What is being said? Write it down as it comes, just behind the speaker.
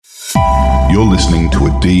You're listening to a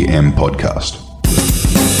DM podcast.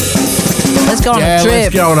 Let's go on a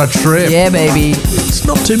trip. Let's go on a trip. Yeah, baby. It's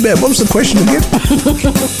not too bad. What was the question again?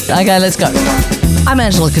 Okay, let's go. I'm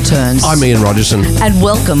Angela Caterns. I'm Ian Rogerson. And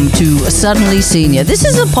welcome to Suddenly Senior. This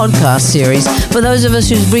is a podcast series for those of us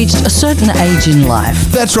who've reached a certain age in life.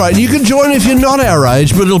 That's right. You can join if you're not our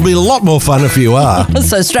age, but it'll be a lot more fun if you are.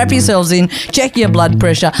 So strap yourselves in, check your blood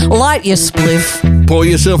pressure, light your spliff. Pour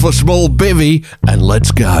yourself a small bevy and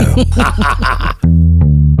let's go.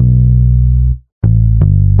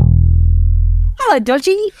 Hello,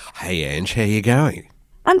 Dodgy. Hey, Ange, how you going?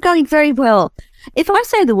 I'm going very well. If I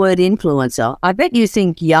say the word influencer, I bet you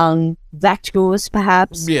think young, vacuous,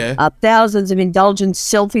 perhaps. Yeah. Thousands of indulgent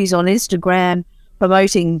selfies on Instagram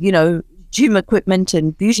promoting, gym equipment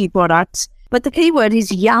and beauty products. But the key word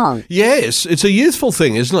is young. Yes, it's a youthful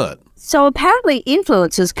thing, isn't it? So apparently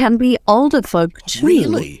influencers can be older folk too.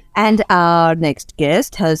 Really? And our next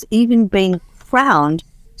guest has even been crowned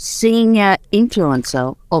Senior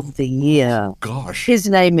Influencer of the Year. Gosh. His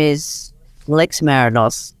name is Lex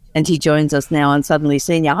Marinos, and he joins us now on Suddenly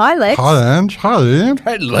Senior. Hi, Lex. Hi, Ange. Hi, Ian.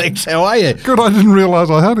 Hey, Lex, how are you? Good, I didn't realise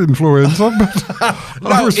I had influenza,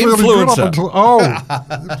 but I was feeling good up until...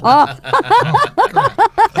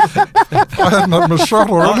 I hadn't had my shot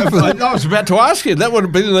or anything. I was about to ask you. That would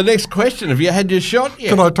have been the next question. Have you had your shot yet?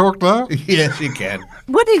 Can I talk now? Yes, you can.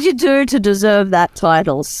 What did you do to deserve that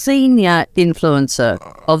title, Senior Influencer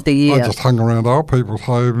of the Year? I just hung around old people's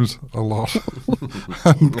homes a lot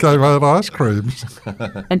and gave out ice creams.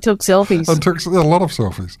 And took selfies. And took a lot of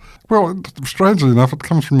selfies. Well, strangely enough, it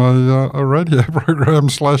comes from a radio program /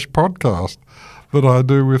 podcast that I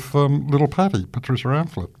do with little Patty, Patricia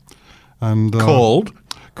Amphlett. And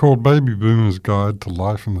Called Baby Boomer's Guide to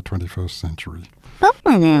Life in the 21st Century.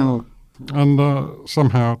 Oh. And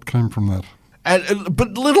somehow it came from that.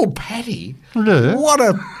 But little Patty, Yeah. What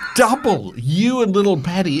a double. You and little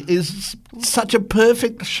Patty is such a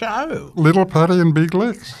perfect show. Little Patty and Big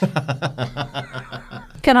Lex.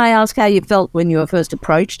 Can I ask how you felt when you were first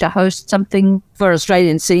approached to host something for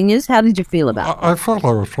Australian seniors? How did you feel about it? I felt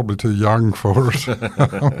I was probably too young for it.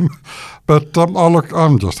 But look,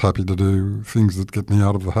 I'm just happy to do things that get me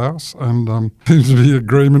out of the house, and seems to be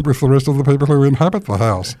agreement with the rest of the people who inhabit the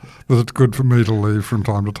house that it's good for me to leave from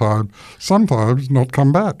time to time, sometimes not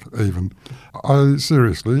come back even. I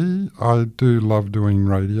do love doing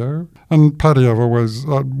radio. And Patty, I've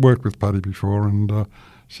worked with Patty before, and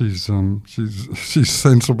she's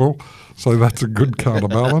sensible, so that's a good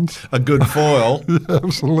counterbalance. A good foil. Yeah,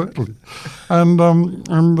 absolutely. And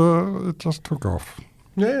it just took off.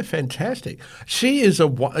 Yeah, fantastic. She is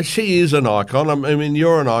an icon. I mean,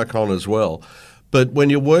 you're an icon as well. But when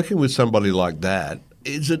you're working with somebody like that,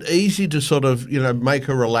 is it easy to sort of, make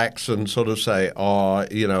her relax and sort of say, are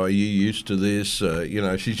you used to this?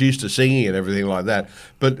 She's used to singing and everything like that.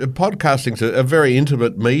 But podcasting's a very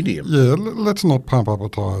intimate medium. Yeah, let's not pump up her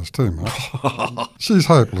tyres too much. She's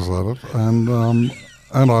hopeless at it, and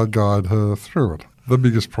I guide her through it. The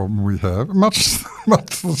biggest problem we have, much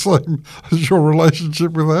the same as your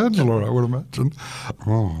relationship with Angela, I would imagine.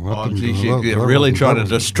 You're really trying to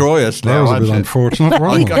destroy us now, aren't you? That was a bit unfortunate,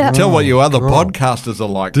 wasn't it? I can tell what you other podcasters are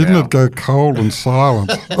like Didn't now. it go cold and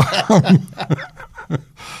silent?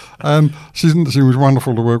 And she was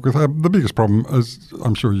wonderful to work with. The biggest problem, as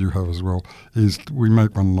I'm sure you have as well, is we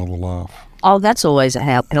make one another laugh. Oh, that's always a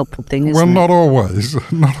helpful thing, isn't it? Well, not always.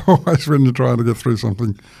 Not always when you're trying to get through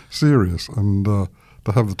something serious. And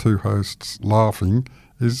to have the two hosts laughing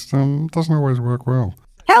doesn't always work well.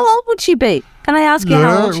 How old would she be? Can I ask you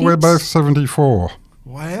how old she is? We're both 74.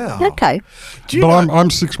 Wow. Okay. But I'm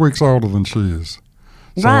 6 weeks older than she is.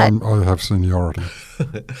 So Right. I have seniority.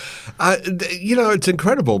 It's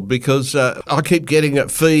incredible because I keep getting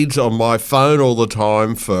feeds on my phone all the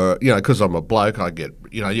time for, because I'm a bloke, I get,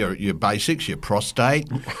 your basics, your prostate,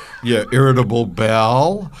 your irritable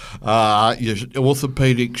bowel, your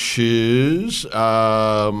orthopedic shoes,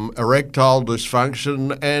 erectile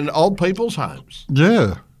dysfunction, and old people's homes.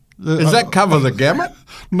 Yeah. Does that cover the gamut?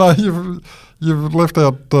 No, you've left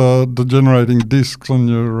out degenerating discs on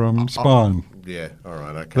your spine. Yeah, all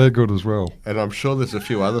right, okay. They're good as well. And I'm sure there's a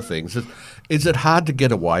few other things. Is it hard to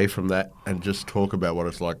get away from that and just talk about what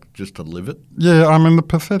it's like just to live it? Yeah, I mean, the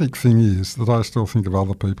pathetic thing is that I still think of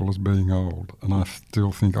other people as being old, and I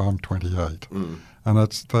still think I'm 28. And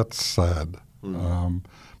that's sad.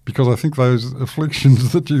 Because I think those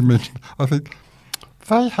afflictions that you mentioned, I think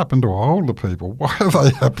they happen to older people. Why are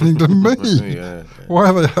they happening to me? Yeah.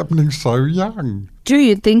 Why are they happening so young? Do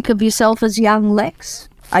you think of yourself as young, Lex?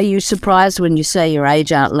 Are you surprised when you say your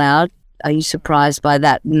age out loud? Are you surprised by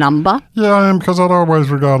that number? Yeah, I am, because I'd always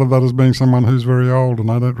regarded that as being someone who's very old,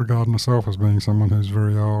 and I don't regard myself as being someone who's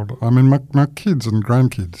very old. I mean, my kids and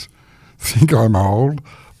grandkids think I'm old,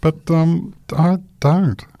 but I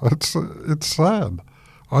don't. It's sad.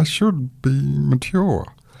 I should be mature,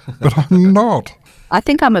 but I'm not. I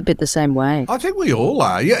think I'm a bit the same way. I think we all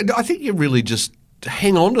are. Yeah, I think you really just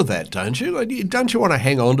hang on to that, don't you? Don't you want to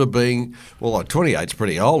hang on to being, well, like 28's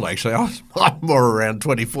pretty old, actually. I'm more around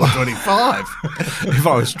 24, 25, if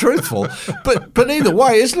I was truthful. But either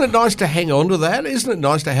way, isn't it nice to hang on to that? Isn't it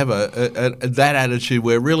nice to have that attitude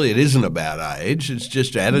where really it isn't about age, it's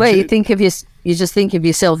just attitude? Where you just think of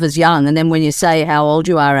yourself as young, and then when you say how old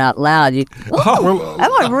you are out loud, am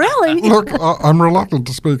I really? Look, I'm reluctant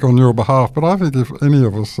to speak on your behalf, but I think if any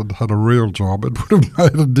of us had had a real job, it would have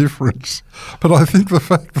made a difference. But I think the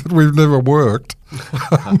fact that we've never worked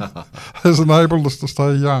has enabled us to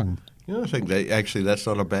stay young. Yeah, I think that's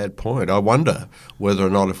not a bad point. I wonder whether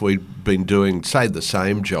or not if we'd been doing, say, the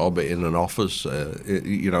same job in an office,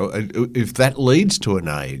 if that leads to an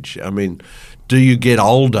age. I mean, do you get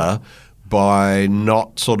older by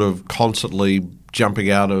not sort of constantly jumping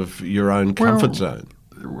out of your own comfort zone?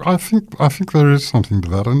 I think there is something to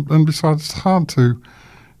that, and besides, it's hard to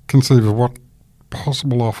conceive of what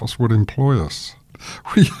possible office would employ us.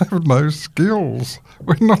 We have no skills.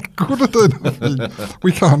 We're not good at anything.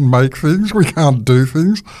 We can't make things. We can't do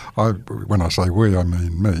things. When I say we, I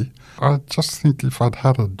mean me. I just think if I'd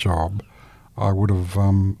had a job, I would have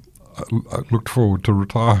looked forward to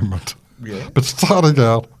retirement. Yeah. But starting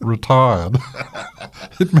out retired,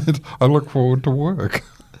 it meant I look forward to work.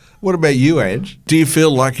 What about you, Ange? Do you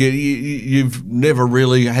feel like you've never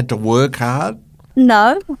really had to work hard?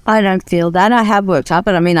 No, I don't feel that. I have worked hard,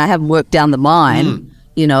 but I mean, I haven't worked down the mine,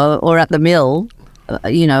 or at the mill.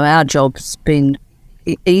 Our job's been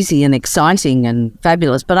easy and exciting and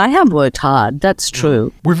fabulous, but I have worked hard. That's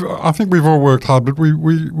true. I think we've all worked hard, but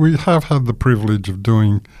we have had the privilege of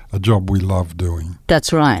doing a job we love doing.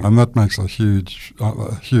 That's right. And that makes a huge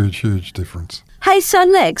difference. Hey, so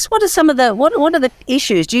Lex, what are some of the what are the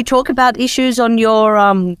issues? Do you talk about issues on your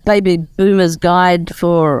Baby Boomers Guide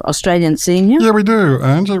for Australian Senior? Yeah, we do,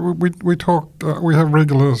 Ange. We talk. We have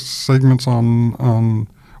regular segments on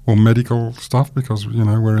medical stuff, because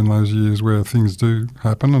we're in those years where things do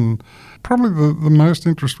happen, and probably the most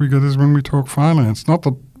interest we get is when we talk finance. Not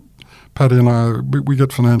that Paddy and I we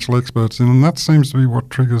get financial experts in, and that seems to be what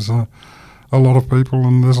triggers a lot of people.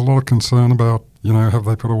 And there's a lot of concern about have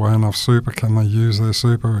they put away enough super? Can they use their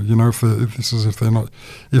super? If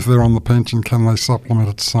they're on the pension, can they supplement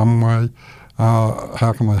it some way?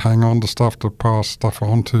 How can they hang on to stuff to pass stuff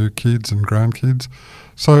on to kids and grandkids?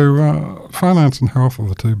 So finance and health are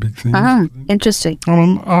the two big things. Interesting.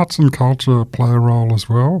 And arts and culture play a role as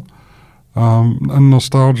well. And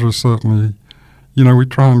nostalgia is certainly, we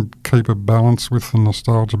try and keep a balance with the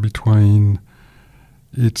nostalgia between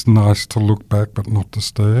it's nice to look back but not to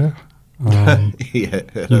stare. Yeah,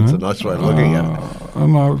 that's a nice way of looking at it.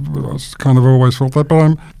 And I've kind of always felt that,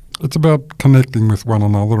 but it's about connecting with one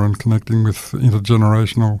another and connecting with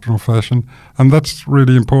intergenerational fashion, and that's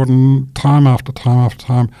really important. Time after time after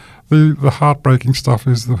time, the heartbreaking stuff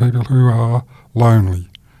is the people who are lonely,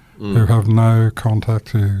 who have no contact,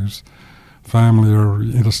 whose family are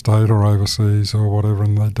interstate or overseas or whatever,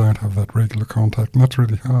 and they don't have that regular contact, and that's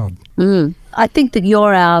really hard. I think that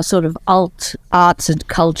you're our sort of alt arts and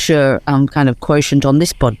culture kind of quotient on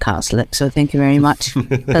this podcast, Lex, so thank you very much for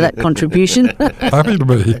that contribution. Happy to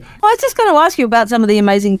be. I was just going to ask you about some of the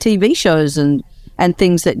amazing TV shows and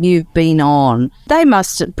things that you've been on. They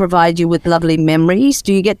must provide you with lovely memories.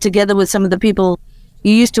 Do you get together with some of the people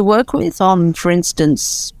you used to work with on, for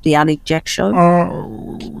instance, the Ali Jack show?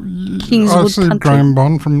 Kingswood I see Country. Graham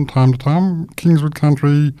Bond from time to time. Kingswood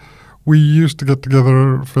Country, we used to get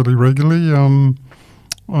together fairly regularly.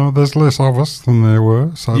 There's less of us than there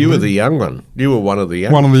were. Sadly. You were the young one. You were one of the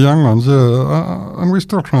young One of the young ones, yeah. And we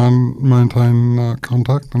still try and maintain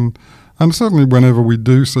contact. And certainly whenever we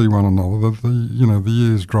do see one another, the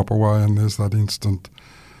years drop away and there's that instant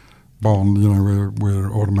bond,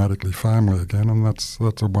 we're automatically family again, and that's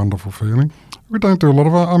a wonderful feeling. We don't do a lot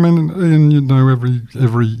of it. I mean, Ian,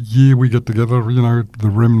 every year we get together,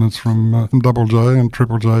 the remnants from Double J and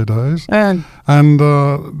Triple J days. And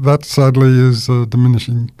that sadly is a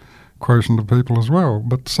diminishing quotient of people as well.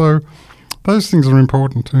 But so those things are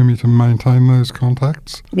important to me, to maintain those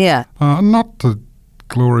contacts. Yeah. Not to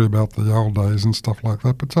glory about the old days and stuff like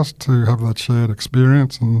that, but just to have that shared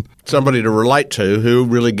experience and somebody to relate to who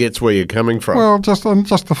really gets where you're coming from. Well, just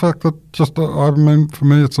the fact that for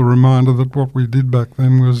me, it's a reminder that what we did back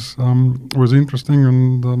then was interesting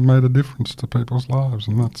and made a difference to people's lives,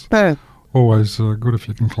 and that's always good if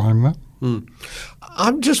you can claim that.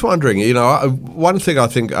 I'm just wondering, one thing I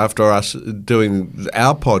think after us doing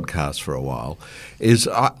our podcast for a while is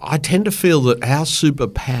I tend to feel that our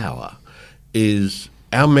superpower is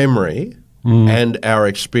our memory and our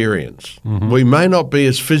experience. We may not be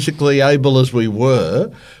as physically able as we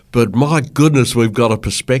were, but my goodness, we've got a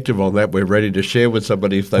perspective on that we're ready to share with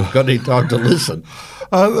somebody if they've got any time to listen.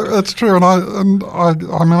 It's true, and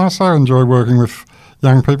I mean, I so enjoy working with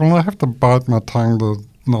young people, and I have to bite my tongue to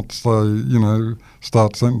not say,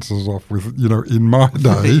 start sentences off with, in my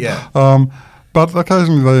day. Yeah. But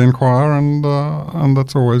occasionally they inquire, and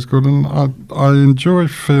that's always good. And I enjoy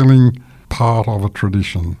feeling part of a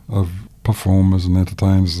tradition of performers and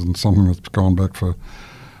entertainers and something that's gone back for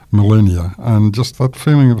millennia. And just that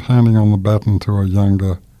feeling of handing on the baton to a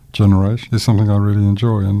younger generation is something I really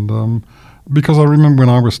enjoy. And because I remember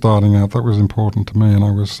when I was starting out, that was important to me, and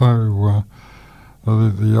I was so...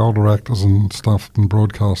 The older actors and stuff and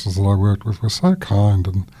broadcasters that I worked with were so kind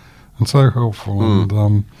and so helpful.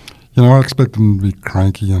 And, I expected them to be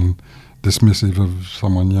cranky and dismissive of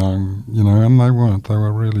someone young, and they weren't. They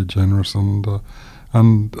were really generous, and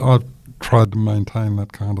I tried to maintain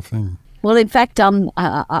that kind of thing. Well, in fact,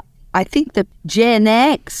 I think that Gen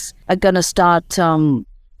X are going to start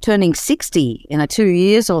turning 60 in 2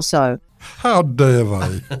 years or so. How dare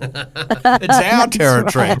they? It's our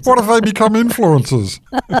territory. Right. What if they become influencers?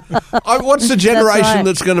 What's the generation right.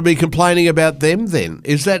 that's going to be complaining about them then?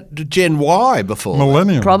 Is that Gen Y before?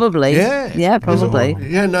 Millennium. Probably. Yeah. Yeah, probably.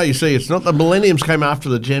 Yeah, no, you see, it's not the millenniums came after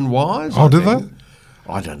the Gen Ys. Oh, did they?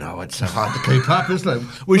 I don't know. It's so hard to keep up, isn't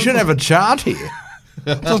it? We should have a chart here.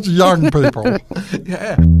 Just young people.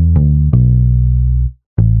 Yeah.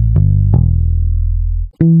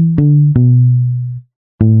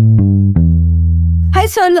 Hey,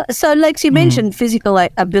 so Lex, you mentioned physical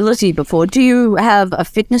ability before. Do you have a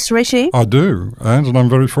fitness regime? I do, and I'm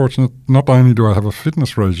very fortunate. Not only do I have a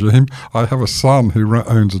fitness regime, I have a son who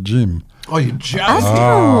owns a gym. Oh, you joke.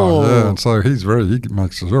 Oh. Yeah, and so he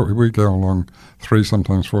makes us all. We go along 3,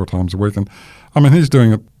 sometimes 4 times a week, and I mean he's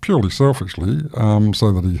doing it purely selfishly,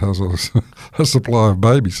 so that he has a supply of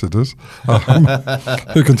babysitters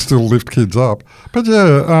who can still lift kids up. But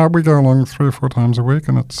yeah, we go along 3 or 4 times a week,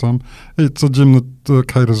 and it's a gym that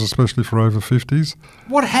caters especially for over 50s.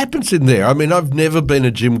 What happens in there? I mean, I've never been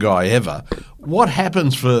a gym guy ever. What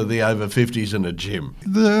happens for the over 50s in a gym?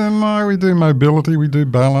 Yeah, no, we do mobility, we do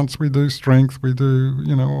balance, we do strength, we do,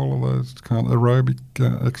 all of those kind of aerobic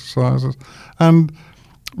exercises. And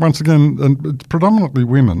once again, and it's predominantly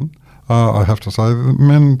women, I have to say. The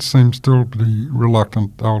men seem still to be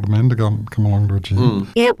reluctant, older men, to come along to a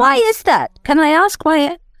gym. Yeah, why is that? Can I ask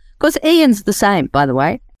why? Because Ian's the same, by the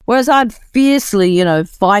way. Whereas I'm fiercely,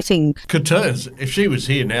 fighting. Katers, if she was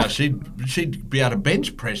here now, she'd be able to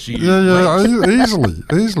bench press you. Yeah,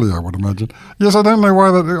 easily, I would imagine. Yes, I don't know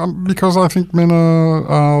why that. Because I think men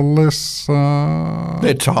are less.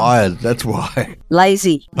 They're tired. That's why.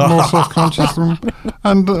 Lazy. More self-conscious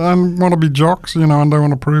and want to be jocks, and don't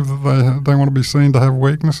want to prove that they want to be seen to have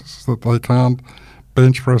weaknesses, that they can't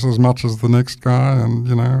bench press as much as the next guy,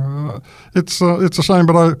 and it's a shame,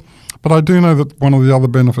 But I do know that one of the other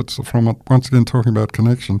benefits from it, once again talking about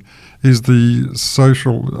connection, is the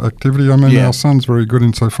social activity. I mean, Our son's very good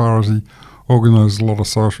insofar as he organises a lot of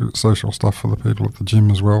social stuff for the people at the gym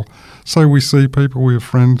as well. So we see people, we have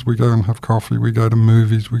friends, we go and have coffee, we go to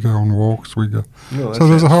movies, we go on walks, so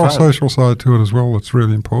there's a whole social side to it as well that's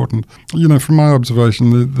really important. From my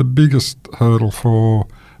observation, the biggest hurdle for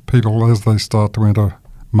people as they start to enter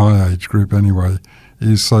my age group anyway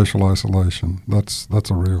is social isolation. That's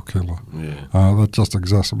a real killer. Yeah. That just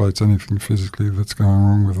exacerbates anything physically that's going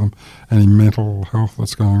wrong with them, any mental health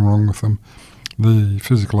that's going wrong with them. The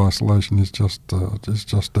physical isolation is just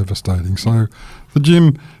devastating. So the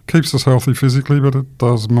gym keeps us healthy physically, but it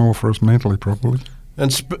does more for us mentally, probably.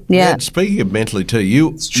 And speaking of mentally too,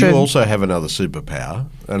 you also have another superpower,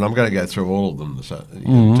 and I'm going to go through all of them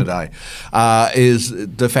today, is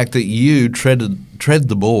the fact that you tread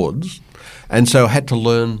the boards and so had to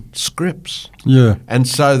learn scripts. Yeah. And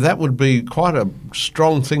so that would be quite a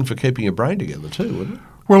strong thing for keeping your brain together too, wouldn't it?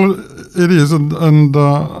 Well, it is, and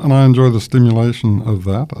I enjoy the stimulation of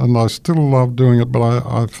that, and I still love doing it, but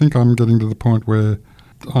I think I'm getting to the point where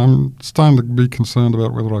I'm starting to be concerned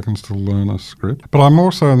about whether I can still learn a script. But I'm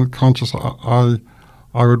also conscious I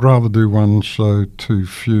would rather do one show too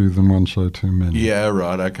few than one show too many. Yeah,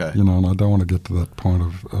 right, okay. And I don't want to get to that point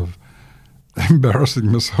of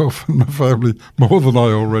embarrassing myself and my family more than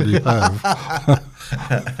I already have.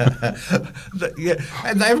 Yeah,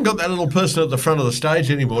 and they haven't got that little person at the front of the stage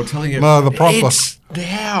anymore telling you, No, the proper. it's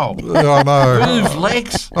now. Yeah, I know. Move,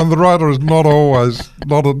 Lex. And the writer is not as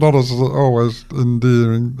always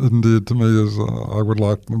endeared to me as I would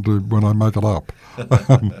like them to when I make it up.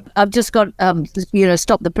 I've just got,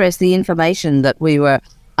 stop the press, the information that we were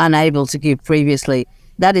unable to give previously.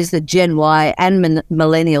 That is that Gen Y and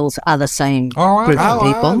millennials are the same group of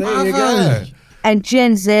people. There you go. And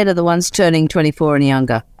Gen Z are the ones turning 24 and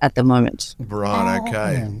younger at the moment. Right,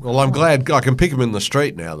 okay. Well, I'm glad I can pick them in the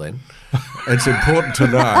street now then. It's important to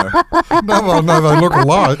know. No, they look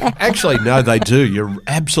alike. Actually, no, they do. You're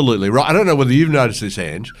absolutely right. I don't know whether you've noticed this,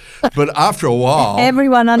 Ange, but after a while...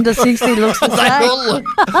 Everyone under 60 looks the They same. all look.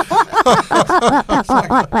 It's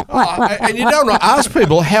like, and you don't want to ask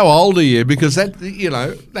people, how old are you? Because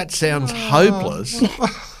that sounds hopeless.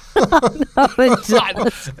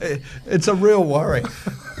 It's a real worry.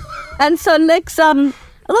 And so, Lex, a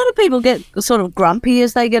lot of people get sort of grumpy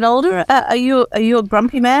as they get older. Are you a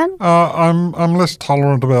grumpy man? I'm less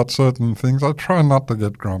tolerant about certain things. I try not to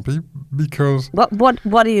get grumpy because What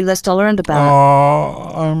are you less tolerant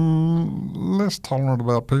about? I'm less tolerant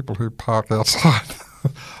about people who park outside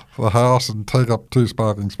the house and take up 2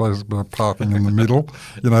 parking spaces by parking in the middle.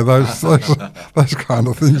 Those kind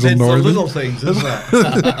of things It's annoy the me. little things, isn't it? They're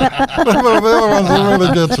the ones that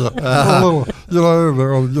really get you.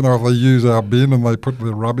 If they use our bin and they put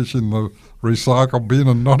their rubbish in the recycle bin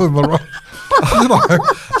and not in the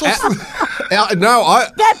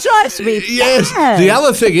That drives me. Yes. The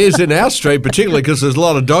other thing is, in our street, particularly because there's a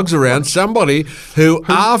lot of dogs around, somebody who,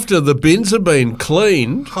 after the bins have been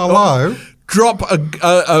cleaned, drop a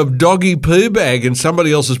doggy poo bag in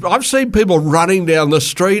somebody else's. I've seen people running down the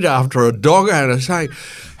street after a dog owner saying,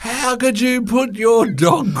 "How could you put your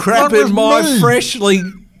dog crap in my freshly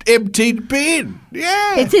emptied bin?"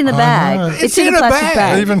 Yeah, It's in a bag. It's in a plastic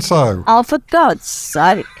bag. Even so. Oh, for God's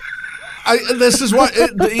sake. This is what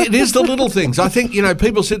it is. The little things. I think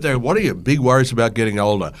people sit there. What are your big worries about getting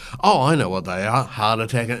older? Oh, I know what they are. Heart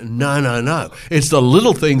attack. No. It's the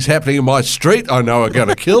little things happening in my street. I know are going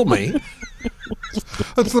to kill me.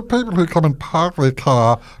 It's the people who come and park their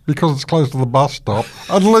car because it's close to the bus stop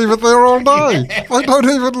and leave it there all day. They don't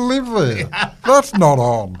even live there. That's not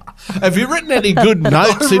on. Have you written any good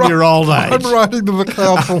notes in your old age? I'm writing to the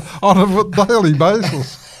council on a daily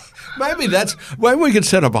basis. Maybe we could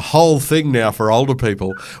set up a whole thing now for older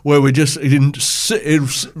people where we just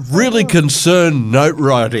really concerned note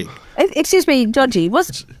writing. Excuse me, Dodgy,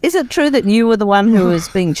 is it true that you were the one who was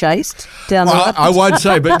being chased down the road? I won't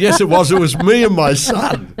say, but yes, it was. It was me and my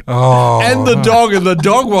son. Oh, and the dog, and the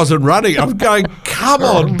dog wasn't running. I'm going, come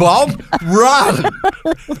on, Bob, run.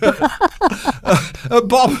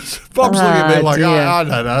 Bob's looking at me like, I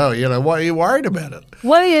don't know, what are you worried about it?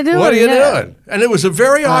 What are you doing? What are you doing? And it was a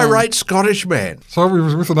very irate Scottish man. So he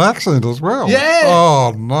was with an accent as well. Yeah.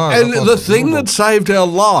 Oh, no. And the thing that saved our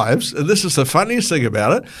lives, and this is the funniest thing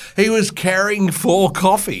about it, he was carrying 4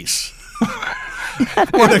 coffees in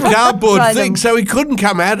a cardboard thing. So he couldn't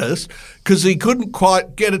come at us because he couldn't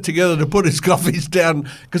quite get it together to put his coffees down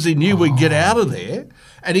because he knew we'd get out of there.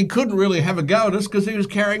 And he couldn't really have a go at us because he was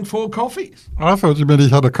carrying 4 coffees. I thought you meant he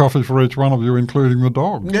had a coffee for each one of you, including the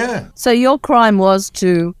dog. Yeah. So your crime was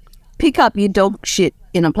to pick up your dog shit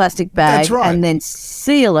in a plastic bag. That's right. And then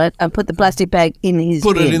seal it and put the plastic bag in his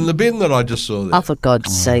Put bin. it in the bin that I just saw there. Oh, for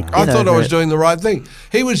God's sake. I get thought I over was it. doing the right thing.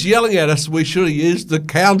 He was yelling at us we should have used the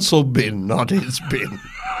council bin, not his bin.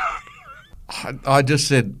 I just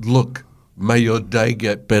said, look, may your day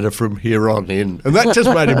get better from here on in. And that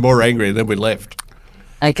just made him more angry, and then we left.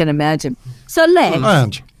 I can imagine. So, Lex,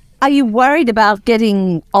 Ange. are you worried about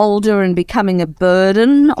getting older and becoming a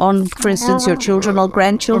burden on, for instance, your children or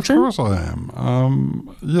grandchildren? Of course I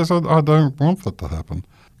am. Yes, I don't want that to happen.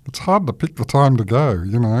 It's hard to pick the time to go,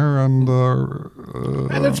 and...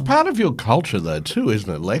 And it's part of your culture, though, too,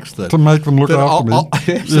 isn't it, Lex? To make them look after me.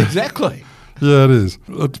 Yes, exactly. Yeah, it is.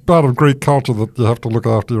 It's part of Greek culture that you have to look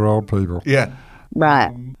after your old people. Yeah.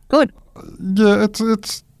 Right. Good. Yeah, it's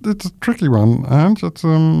a tricky one, Ange. It's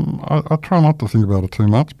I try not to think about it too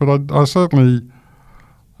much, but I certainly,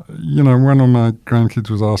 one of my grandkids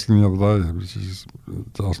was asking the other day, she was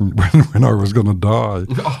asking me when I was going to die.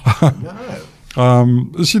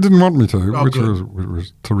 Oh, no. She didn't want me to, which good.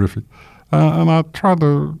 was terrific, and I tried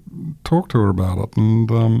to talk to her about it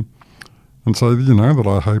and say, that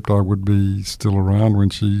I hoped I would be still around when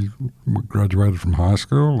she graduated from high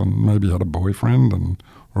school and maybe had a boyfriend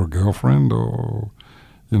or a girlfriend or,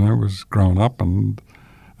 was grown up. And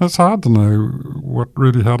it's hard to know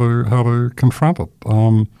how to confront it.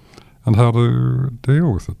 and how to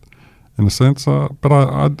deal with it, in a sense. But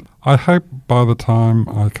I hope by the time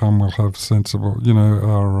I come we'll have sensible,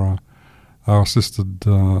 our assisted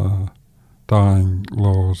dying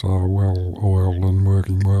laws are well oiled and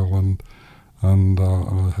working well, and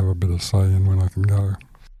I have a bit of say in when I can go.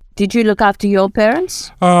 Did you look after your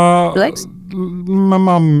parents, Lex? My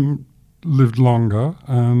mum lived longer,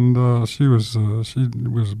 and she was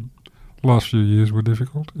last few years were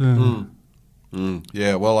difficult. Yeah.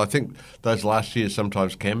 Yeah, well, I think those last years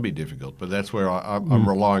sometimes can be difficult, but that's where I'm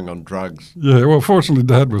relying on drugs. Yeah, well, fortunately,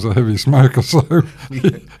 Dad was a heavy smoker, so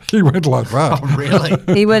he went like that. Oh, really?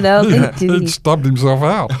 He went out. He'd stubbed himself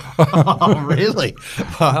out. Oh, really?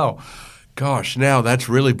 Wow. Gosh, now that's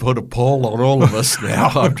really put a pall on all of us now.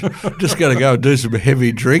 I'm just going to go and do some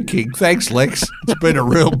heavy drinking. Thanks, Lex. It's been a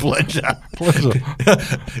real pleasure.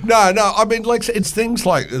 No, I mean, Lex, it's things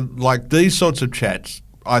like these sorts of chats,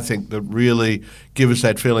 I think, that really give us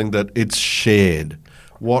that feeling that it's shared.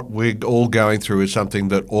 What we're all going through is something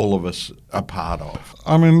that all of us are part of.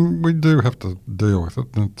 I mean, we do have to deal with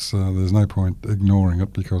it. There's no point ignoring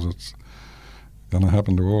it because it's going to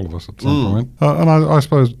happen to all of us at some point. And I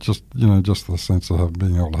suppose just the sense of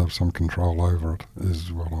being able to have some control over it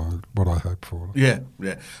is what I hope for. Yeah.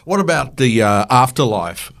 What about the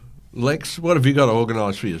afterlife? Lex, what have you got to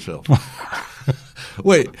organise for yourself?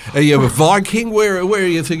 Wait, are you a Viking? Where are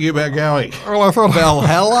you thinking about going? Well, I thought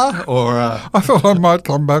Valhalla, or I thought I might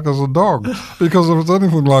come back as a dog, because if it's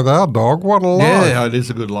anything like our dog, what a life! Yeah, it is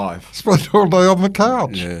a good life. Spend all day on the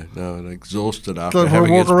couch. Yeah, no, and exhausted after Go for a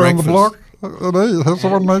having walk his around breakfast. the block and eat. Have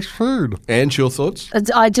someone makes food. And your thoughts?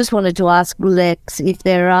 I just wanted to ask Lex if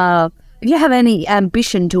you have any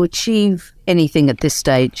ambition to achieve anything at this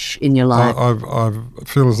stage in your life. I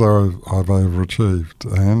feel as though I've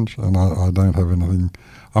overachieved, Ange, and I don't have anything.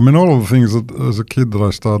 I mean, all of the things that as a kid that I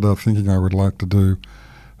started out thinking I would like to do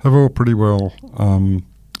have all pretty well,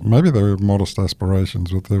 maybe they were modest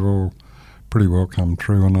aspirations, but they've all pretty well come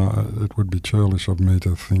true, and it would be churlish of me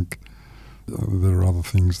to think there are other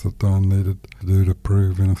things that I needed to do to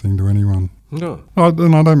prove anything to anyone. No.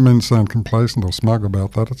 And I don't mean to sound complacent or smug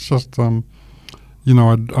about that. It's just, I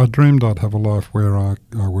dreamed I'd have a life where I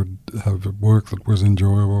would have work that was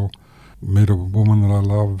enjoyable, meet a woman that I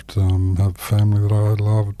loved, have family that I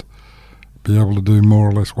loved, be able to do more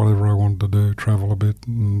or less whatever I wanted to do, travel a bit,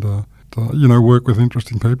 and, work with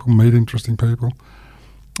interesting people, meet interesting people.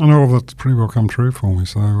 And all of that's pretty well come true for me,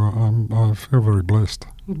 so I feel very blessed.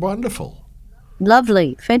 Wonderful.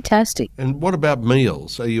 Lovely, fantastic. And what about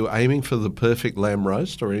meals? Are you aiming for the perfect lamb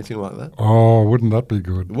roast or anything like that? Oh, wouldn't that be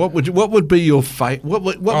good? What would be your what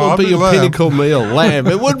would be your lamb. pinnacle meal? Lamb.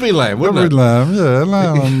 It would be lamb, wouldn't it? Lamb,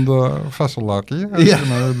 and fasolaki,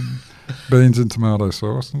 beans in tomato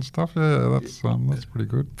sauce and stuff. Yeah, that's pretty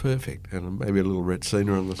good. Perfect. And maybe a little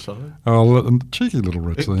Retsina on the side. Oh, cheeky little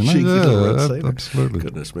Retsina. Little Retsina. Absolutely.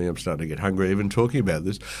 Goodness me, I'm starting to get hungry even talking about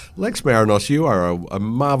this. Lex Marinos, you are a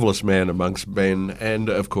marvellous man amongst men and,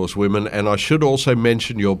 of course, women. And I should also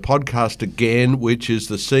mention your podcast again, which is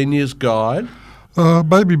The Senior's Guide.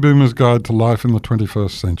 Baby Boomer's Guide to Life in the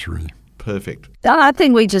 21st Century. Perfect. I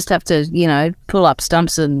think we just have to, pull up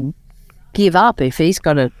stumps and give up if he's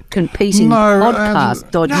got a competing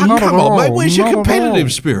podcast. No, come on, mate. Where's your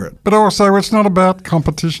competitive spirit? But also, it's not about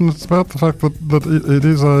competition. It's about the fact that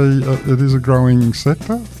it is a growing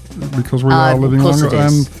sector because we are living longer,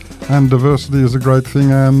 and diversity is a great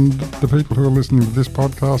thing. And the people who are listening to this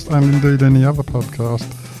podcast, and indeed any other podcast,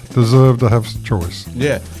 deserve to have choice.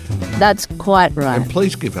 Yeah, that's quite right. And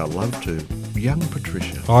please give our love to young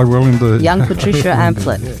Patricia. I will indeed. Young Patricia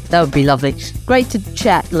Amplet. Yeah. That would be lovely. Great to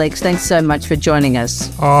chat, Lex. Thanks so much for joining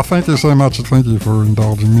us. Oh, thank you so much. Thank you for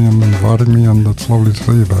indulging me and inviting me, and it's lovely to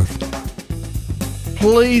see you both.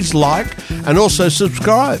 Please like and also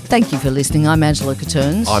subscribe. Thank you for listening. I'm Angela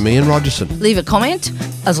Caterns. I'm Ian Rogerson. Leave a comment,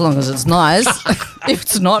 as long as it's nice. If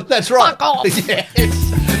it's not, that's right. Fuck off. Yes.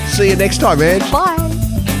 See you next time, Ange. Bye.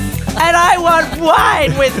 And I want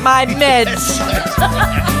wine with my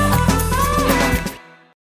meds.